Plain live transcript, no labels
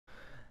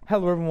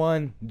Hello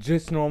everyone,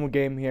 Just Normal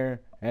Game here,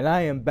 and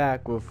I am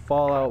back with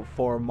Fallout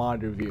 4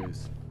 mod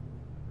reviews.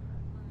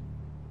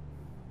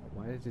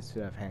 Why did this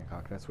have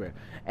Hancock? That's weird.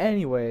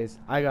 Anyways,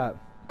 I got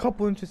a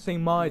couple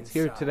interesting mods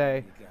here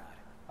today.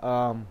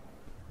 I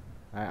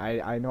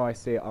know I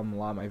say a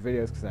lot of my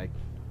videos because I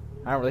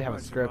don't really have a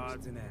script.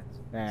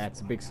 Nah,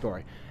 it's a big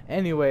story.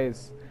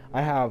 Anyways,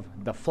 I have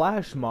the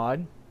Flash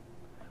mod,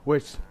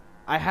 which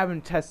I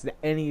haven't tested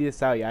any of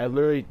this out yet. I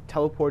literally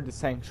teleported to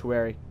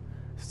Sanctuary,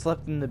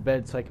 slept in the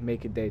bed so I can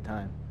make it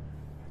daytime.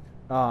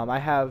 I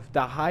have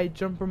the high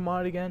jumper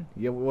mod again,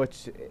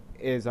 which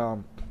is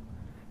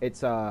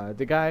it's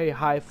the guy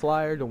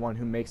HighFlyer, the one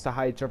who makes the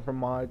high jumper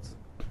mods.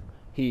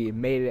 He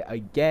made it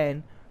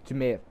again to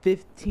make it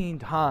 15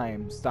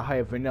 times the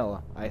high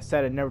vanilla. I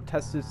said I never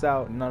tested this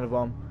out, none of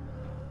them.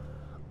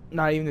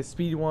 Not even the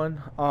speed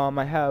one.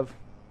 I have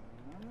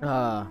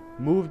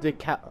moved the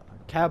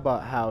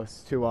Cabot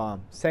house to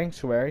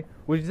Sanctuary,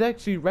 which is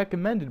actually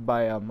recommended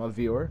by a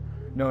viewer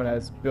known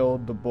as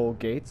Build the Bull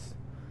Gates.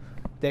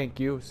 Thank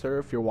you, sir,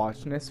 if you're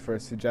watching this, for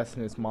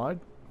suggesting this mod.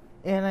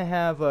 And I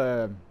have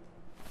I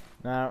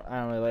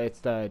don't really, it's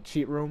the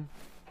cheat room.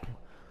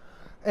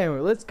 Anyway,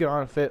 let's get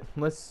on with it.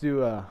 Let's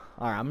do alright,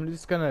 I'm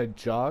just gonna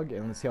jog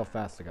and let's see how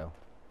fast I go.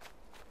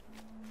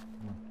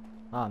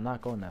 I'm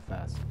not going that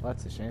fast. Well,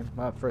 that's a shame.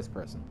 First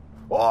person.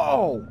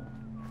 Oh!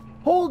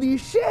 Holy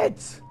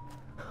shit!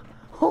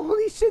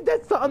 Holy shit,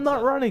 I'm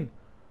not running.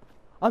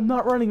 I'm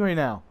not running right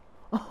now.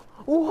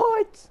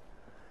 What?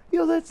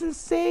 Yo, that's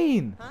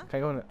insane. Huh? Can I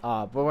go in,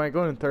 but when I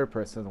go in third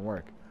person, it doesn't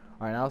work.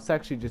 Alright, now let's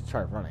actually just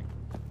try running.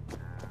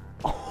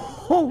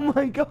 Oh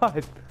my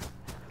god.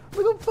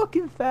 Look how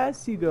fucking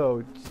fast you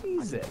go.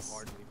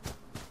 Jesus.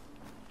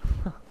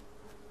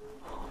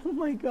 Oh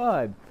my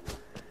god.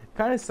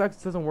 Kind of sucks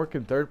it doesn't work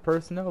in third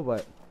person though,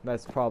 but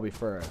that's probably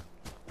for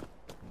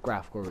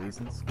graphical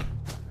reasons.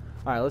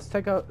 Alright, let's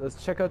check out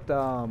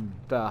the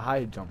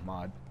high jump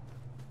mod.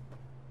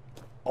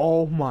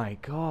 Oh my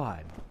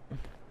god.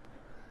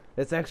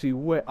 That's actually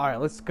way.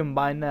 Alright, let's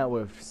combine that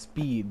with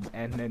speed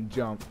and then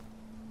jump.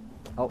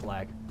 Oh,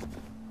 lag.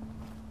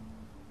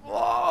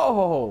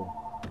 Whoa!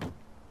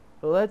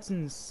 Well, that's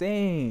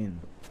insane.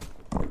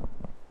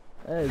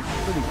 That is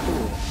pretty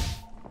cool.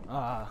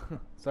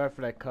 Sorry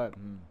for that cut.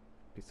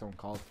 Be someone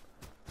called.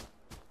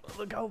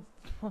 Look how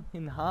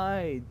fucking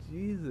high,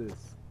 Jesus.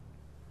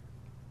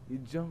 You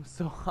jump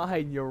so high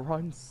and you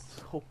run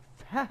so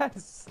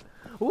fast.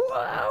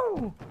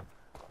 Whoa!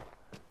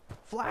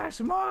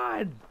 Flash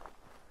mod!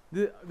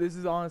 This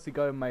is honestly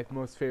got my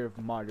most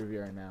favorite mod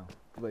review right now.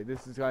 Like,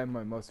 this is got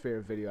my most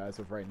favorite video as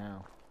of right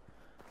now.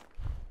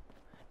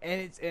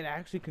 And it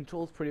actually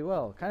controls pretty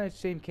well. Kind of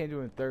shame can't do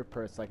it in third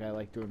person like I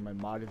like doing my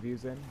mod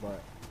reviews in,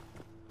 but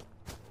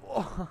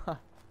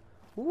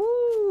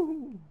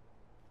woo!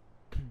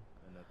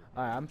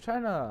 Alright, I'm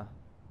trying to.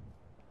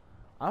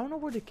 I don't know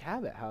where the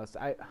Cabot house.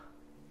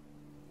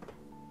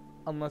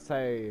 Unless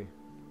I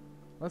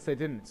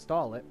didn't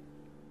install it.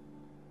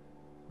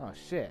 Oh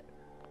shit.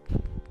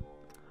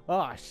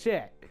 Oh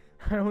shit.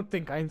 I don't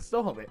think I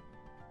installed it.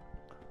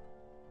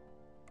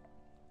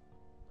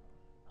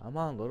 I'm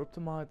on, load up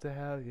the mods I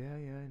have. Yeah,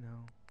 I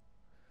know.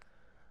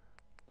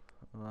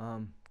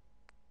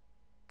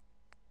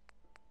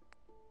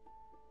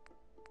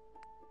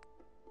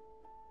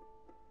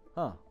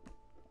 Huh.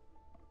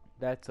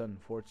 That's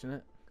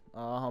unfortunate.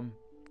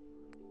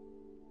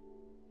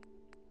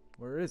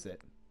 Where is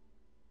it?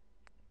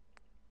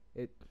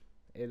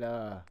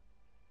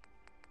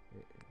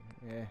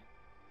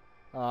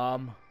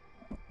 I'll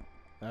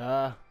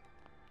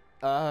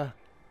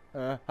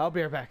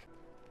be right back.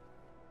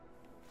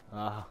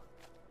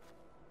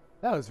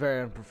 That was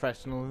very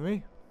unprofessional of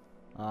me.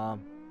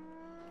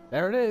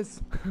 There it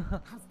is.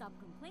 I'll stop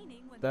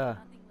complaining when the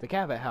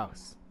Cabot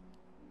house.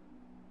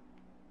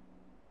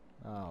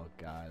 Oh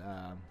god,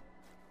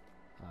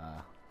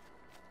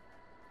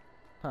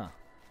 huh.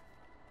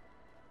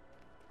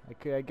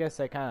 I guess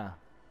I kinda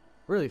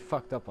really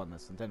fucked up on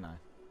this one, didn't I?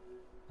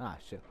 Ah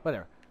shit,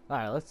 whatever.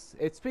 Alright,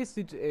 it's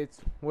basically, it's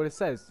what it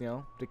says, you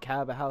know, the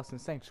Cabot house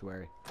and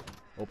Sanctuary.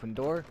 Open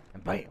door,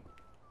 and BAM!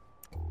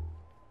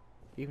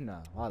 Even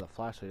wow, the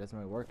flashlight doesn't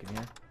really work in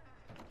here.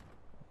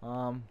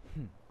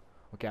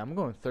 Okay, I'm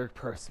going third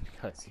person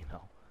because, you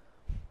know.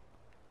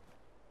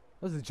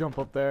 Let's just jump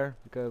up there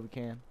because we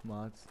can,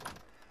 mods.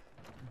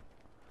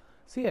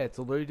 So yeah, it's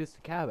literally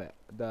just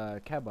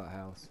the Cabot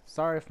house.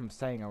 Sorry if I'm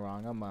saying it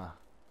wrong. I'm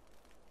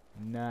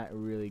not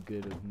really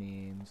good with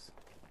names.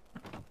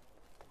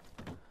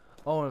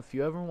 Oh, and if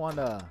you ever want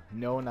to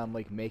know when I'm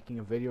like making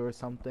a video or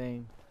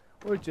something,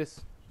 or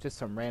just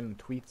some random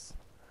tweets,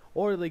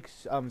 or like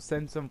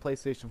send some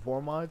PlayStation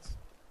 4 mods,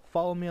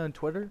 follow me on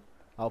Twitter.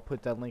 I'll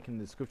put that link in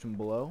the description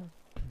below.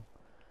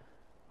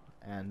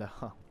 And I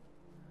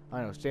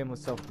don't know,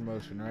 shameless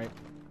self-promotion, right?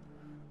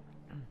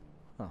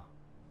 Huh.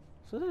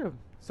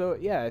 So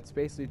yeah, it's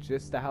basically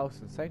just the house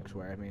and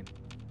Sanctuary. I mean,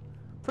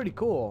 pretty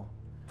cool.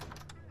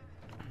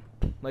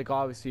 Like,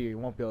 obviously you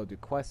won't be able to do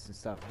quests and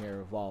stuff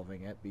here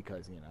evolving it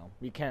because, you know,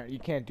 you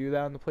can't do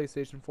that on the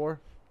PlayStation 4.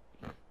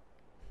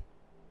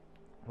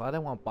 Why do I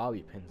want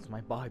bobby pins?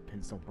 My bobby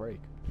pins don't break.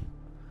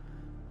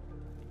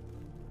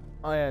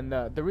 Oh, and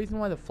the reason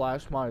why the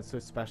Flash mod is so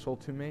special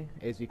to me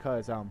is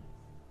because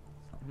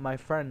my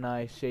friend and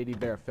I, Shady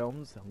Bear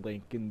Films,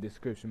 link in the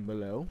description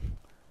below.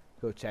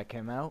 Go check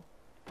him out.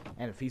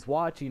 And if he's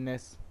watching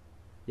this,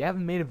 you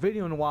haven't made a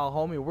video in a while,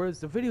 homie. Where's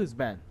the videos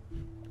been?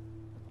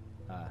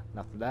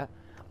 Enough of that.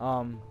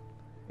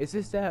 It's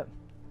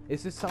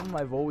just something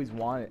I've always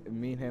wanted.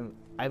 Me and him,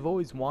 I've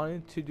always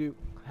wanted to do,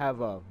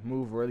 have a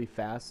move really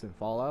fast in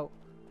Fallout,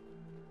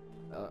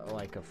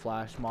 like a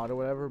Flash mod or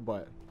whatever,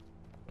 but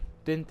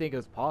didn't think it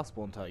was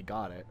possible until I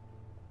got it.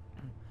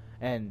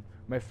 And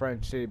my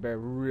friend Shady Bear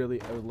really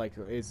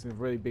is a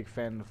really big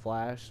fan of the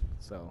Flash,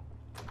 so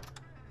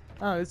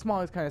this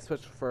mod is kind of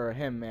special for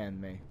him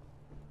and me.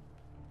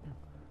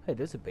 Hey,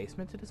 there's a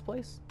basement to this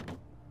place?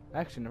 I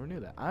actually never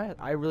knew that.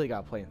 I really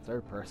gotta play in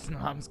third person.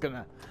 I'm just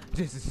gonna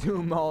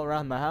zoom all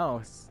around the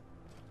house.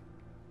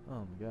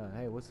 Oh my god,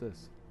 hey, what's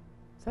this?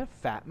 Is that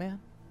a fat man?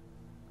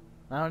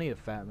 I don't need a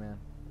fat man.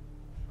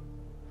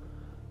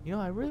 You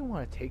know, I really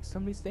want to take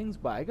some of these things,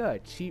 but I got a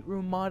cheat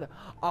room mod.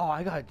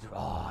 I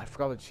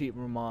forgot the cheat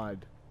room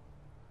mod.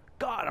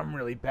 God, I'm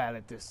really bad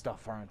at this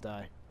stuff, aren't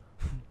I?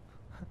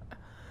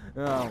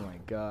 Oh my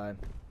god.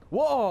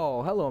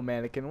 Whoa! Hello,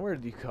 mannequin. Where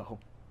did you go?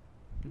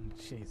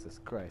 Jesus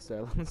Christ.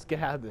 Alright, let's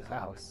get out of this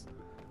house.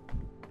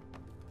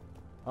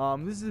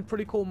 This is a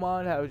pretty cool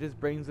mod, how it just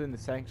brings in the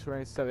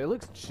sanctuary and stuff. It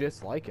looks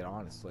just like it,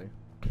 honestly.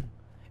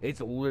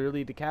 It's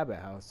literally the Cabot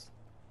house.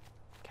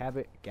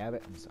 Cabot.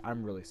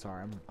 I'm really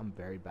sorry. I'm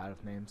very bad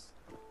with names.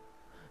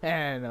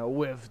 And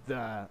with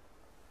the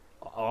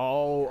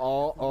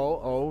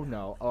oh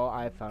no. Oh,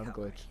 I found a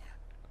glitch.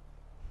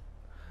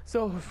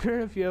 So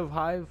if you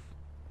have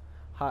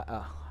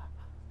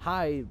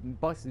high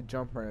busted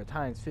jumper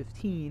times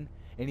 15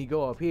 and you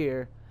go up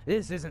here,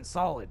 this isn't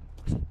solid.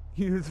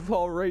 You just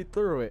fall right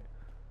through it.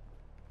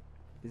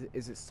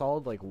 Is it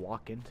solid like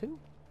walk into?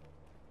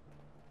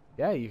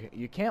 Yeah,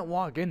 you can't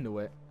walk into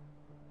it.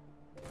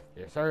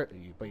 Yes, sir,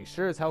 but you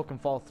sure as hell can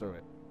fall through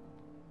it.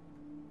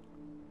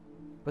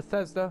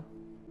 Bethesda,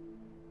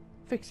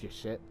 fix your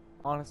shit.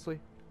 Honestly,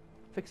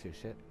 fix your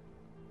shit.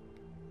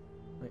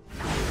 Wait.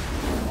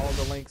 All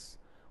the links,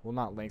 well,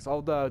 not links.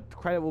 All the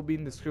credit will be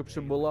in the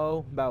description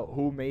below about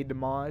who made the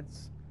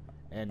mods,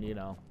 and you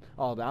know,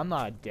 all that. I'm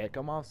not a dick.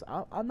 I'm not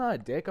a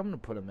dick. I'm gonna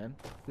put them in,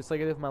 just like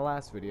I did with my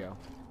last video.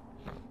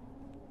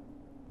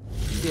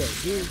 Yeah,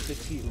 here's the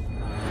cheat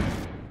room.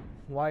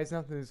 Why is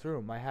nothing in this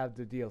room? I have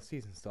the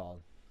DLCs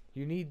installed.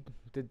 You need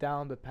to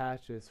download the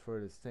patches for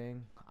this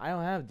thing. I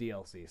don't have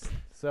DLCs.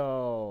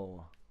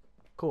 So,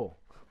 cool.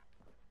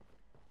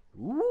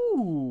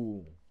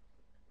 Ooh.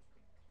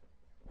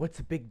 What's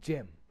a big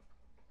gym?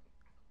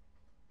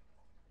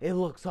 It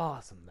looks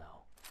awesome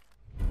though.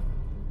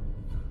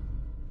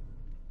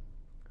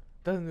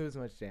 Doesn't do as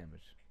much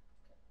damage.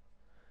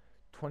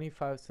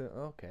 25 cents.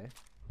 Okay.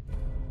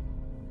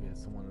 Yeah,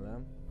 some one of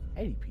them.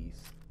 80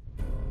 piece.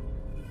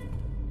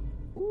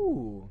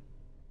 Ooh.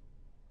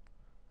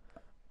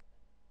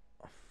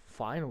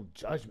 Final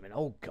Judgment.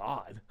 Oh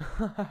God.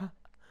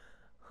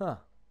 Huh.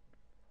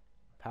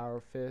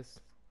 Power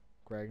Fist.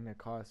 Gragnet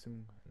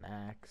costume. An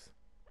axe.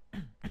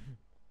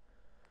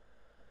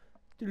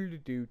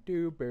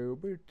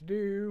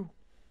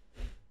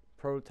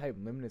 Prototype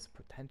limitless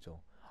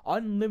potential.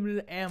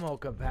 Unlimited ammo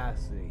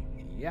capacity.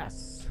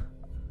 Yes.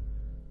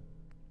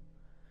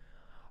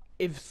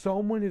 If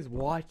someone is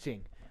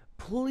watching,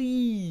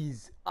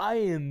 please, I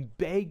am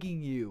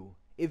begging you,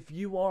 if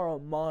you are a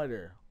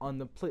modder on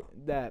the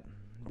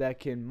that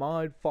can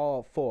mod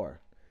Fallout 4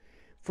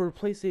 for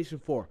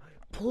PlayStation 4,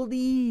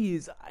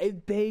 please, I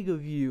beg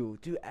of you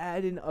to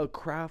add in a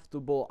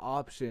craftable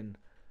option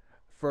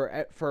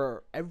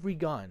for every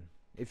gun,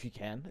 if you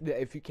can.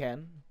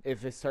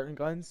 If it's certain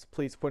guns,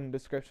 please put in the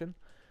description.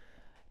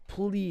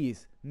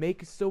 Please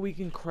make it so we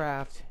can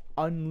craft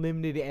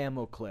unlimited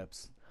ammo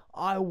clips.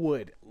 I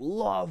would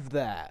love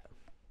that.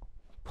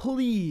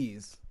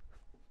 Please.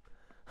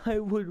 I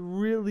would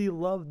really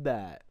love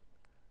that.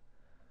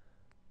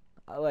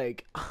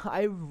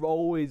 I've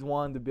always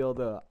wanted to be able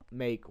to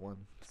make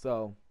one.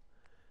 So,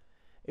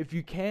 if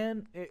you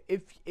can,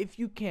 if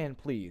you can,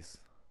 please,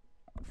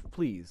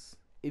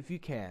 if you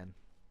can,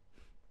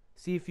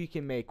 see if you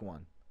can make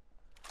one.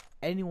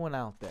 Anyone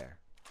out there,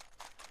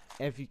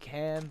 and if you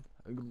can,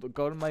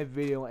 go to my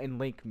video and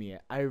link me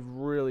it. I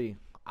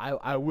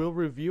will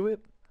review it,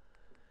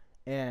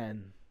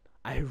 and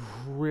I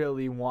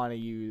really want to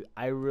use.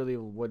 I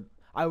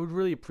would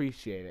really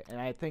appreciate it, and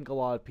I think a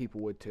lot of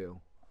people would too.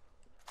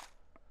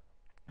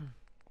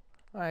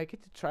 Alright, I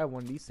get to try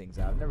one of these things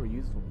out. I've never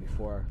used one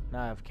before.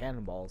 Now I have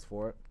cannonballs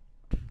for it.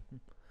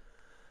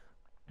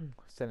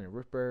 Senate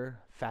Ripper,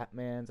 Fat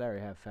Mans. I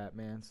already have Fat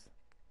Mans.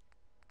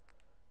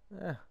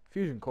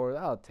 Fusion Core.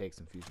 I'll take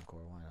some Fusion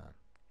Core. Why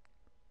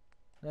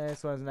not?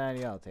 This one's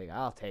 90. I'll take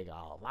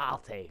all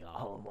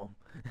of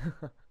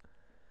them.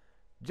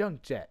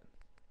 Junk Jet.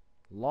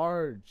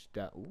 Large.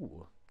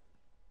 Ooh.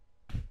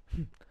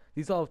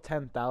 These all have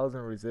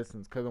 10,000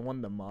 resistance because of one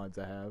of the mods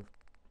I have.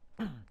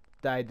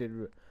 That I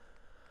did.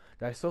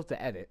 I still have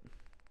to edit.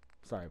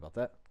 Sorry about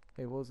that.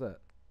 Hey, what was that?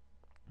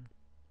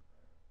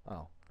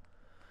 Oh.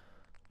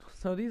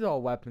 So these are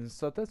all weapons,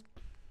 so that's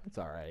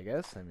alright, I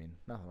guess. I mean,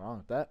 nothing wrong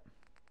with that.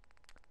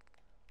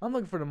 I'm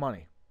looking for the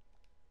money.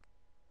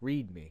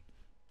 Read me.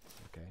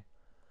 Okay.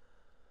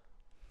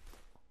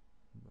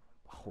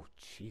 Oh,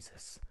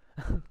 Jesus.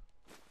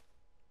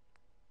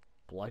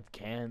 Blood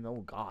can.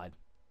 Oh, God.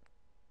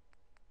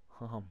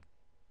 Huh.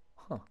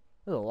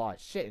 There's a lot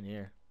of shit in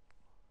here.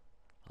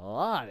 A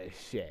lot of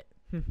shit.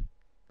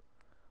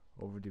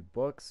 Overdue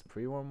books,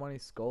 pre-war money,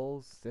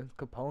 skulls, synth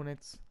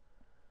components.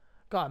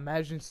 God,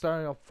 imagine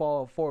starting a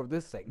Fallout 4 with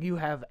this thing. You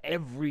have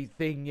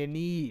everything you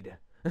need.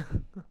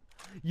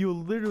 You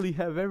literally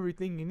have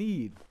everything you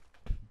need.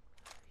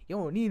 You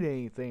don't need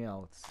anything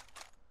else.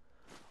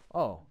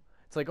 Oh.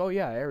 It's like, oh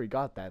yeah, I already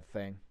got that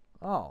thing.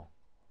 Oh.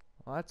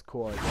 Well, that's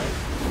cool, I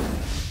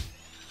guess.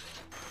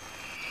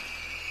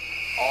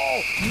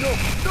 Oh, no,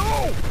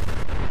 no!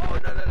 Oh,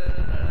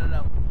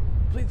 no.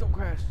 Please don't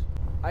crash.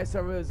 I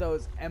saw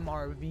those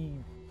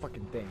MRV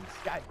fucking things.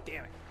 God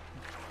damn it.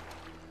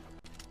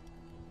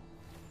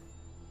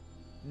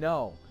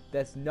 No,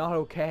 that's not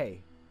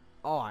okay.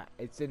 Oh,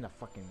 it's in the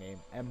fucking name.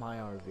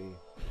 MIRV.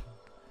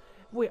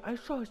 Wait, I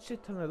saw a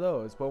shit ton of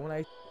those, but when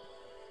I...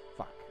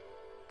 Fuck.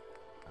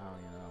 I don't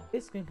even know.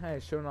 This game kind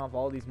of showing off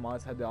all these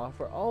mods had to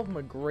offer. All of them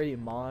are great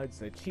mods.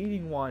 The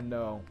cheating one,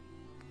 though.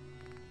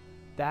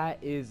 That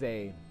is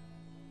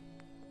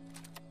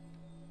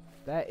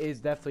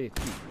definitely a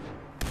cheat.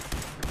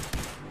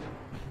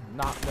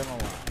 Not gonna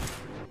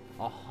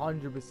lie.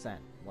 100%.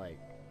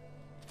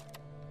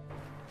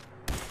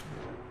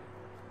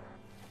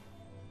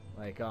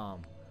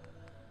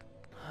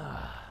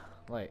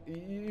 Like,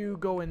 you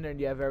go in there and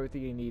you have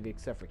everything you need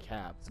except for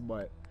caps,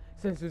 but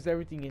since there's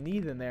everything you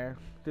need in there,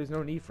 there's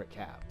no need for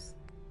caps.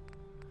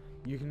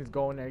 You can just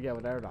go in there and get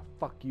whatever the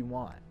fuck you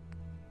want.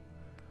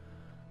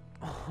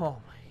 Oh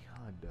my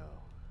god,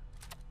 though.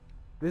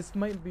 This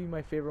might be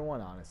my favorite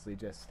one, honestly,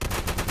 just...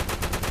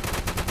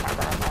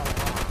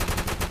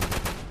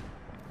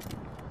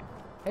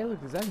 Hey,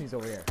 look, there's enemies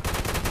over here.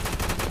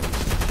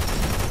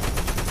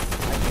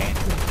 I can't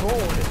control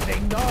what this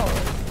thing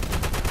does.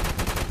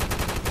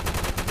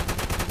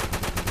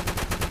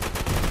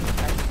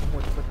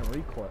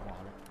 Recoil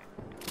on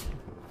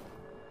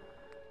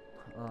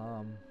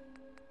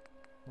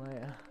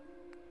it.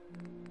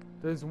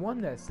 There's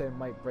one that said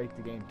might break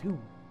the game too.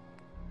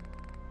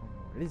 I don't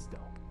know what it is though.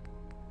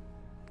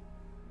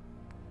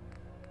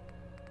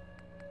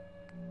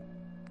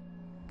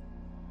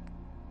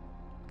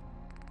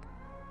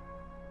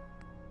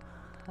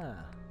 Huh.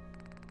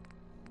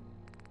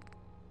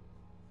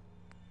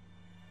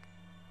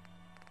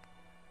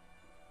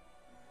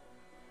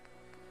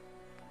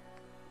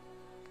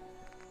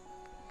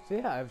 So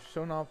yeah, I've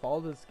shown off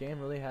all this game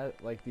really had,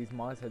 like, these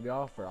mods had to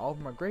offer. All of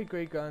them are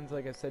great guns,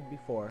 like I said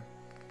before.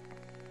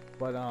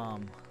 But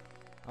I'm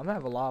gonna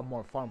have a lot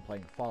more fun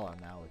playing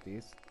Fallout now with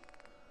these.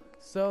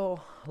 So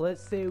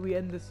let's say we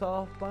end this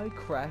off by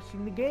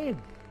crashing the game.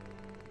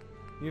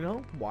 You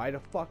know, why the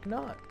fuck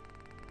not?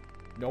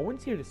 No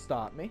one's here to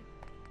stop me.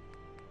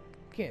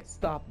 Can't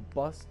stop a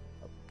bust.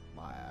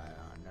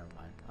 Never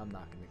mind. I'm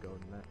not gonna go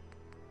to that.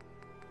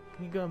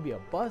 You're gonna be a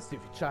bust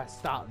if you try to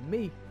stop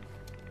me.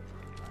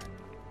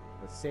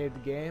 Let's save the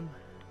game.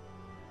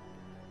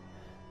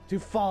 To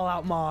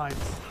Fallout mods.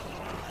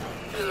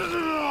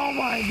 Oh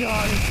my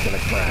god, it's gonna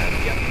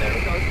crash. Yep, there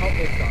it goes. Oh,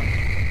 it's done.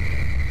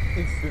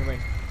 Instantly.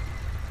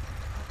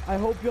 I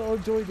hope y'all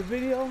enjoyed the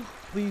video.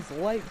 Please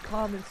like,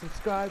 comment,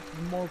 subscribe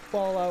for more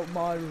Fallout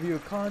mod review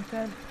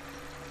content.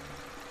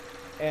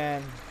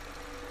 And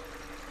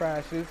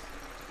crashes.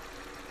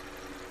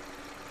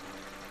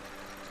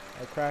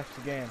 I crashed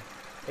the game.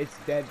 It's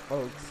dead,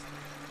 folks.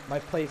 My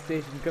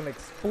PlayStation's gonna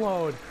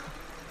explode.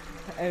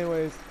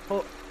 Anyways,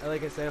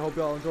 like I said, I hope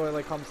y'all enjoy,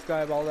 like, comment,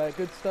 subscribe, all that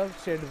good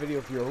stuff. Share the video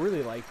if you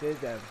really liked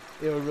it, and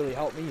it would really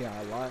help me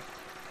out a lot.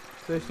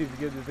 Especially if you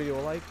give the video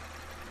a like.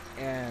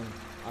 And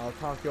I'll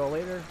talk to y'all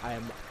later.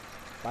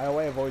 By the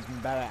way, I've always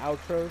been bad at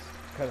outros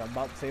because I'm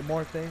about to say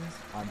more things.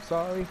 I'm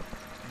sorry,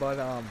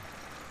 but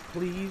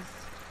please,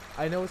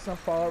 I know it's not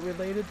Fallout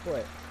related,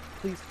 but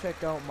please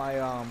check out my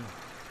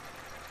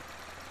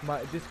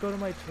just go to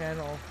my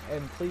channel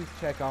and please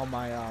check out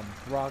my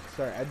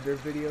Rockstar editor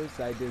videos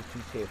that I did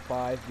GTA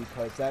 5,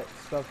 because that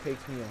stuff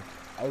takes me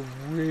a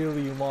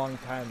really long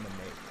time to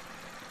make.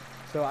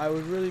 So I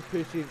would really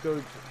appreciate if you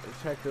go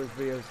check those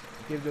videos,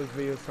 give those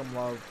videos some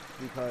love,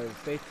 because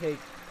they take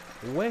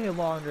way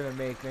longer to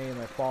make than any of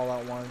my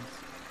Fallout ones.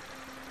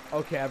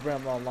 Okay, I've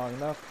rambled on long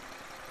enough.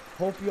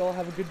 Hope you all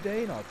have a good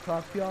day, and I'll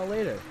talk to y'all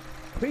later.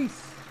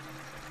 Peace!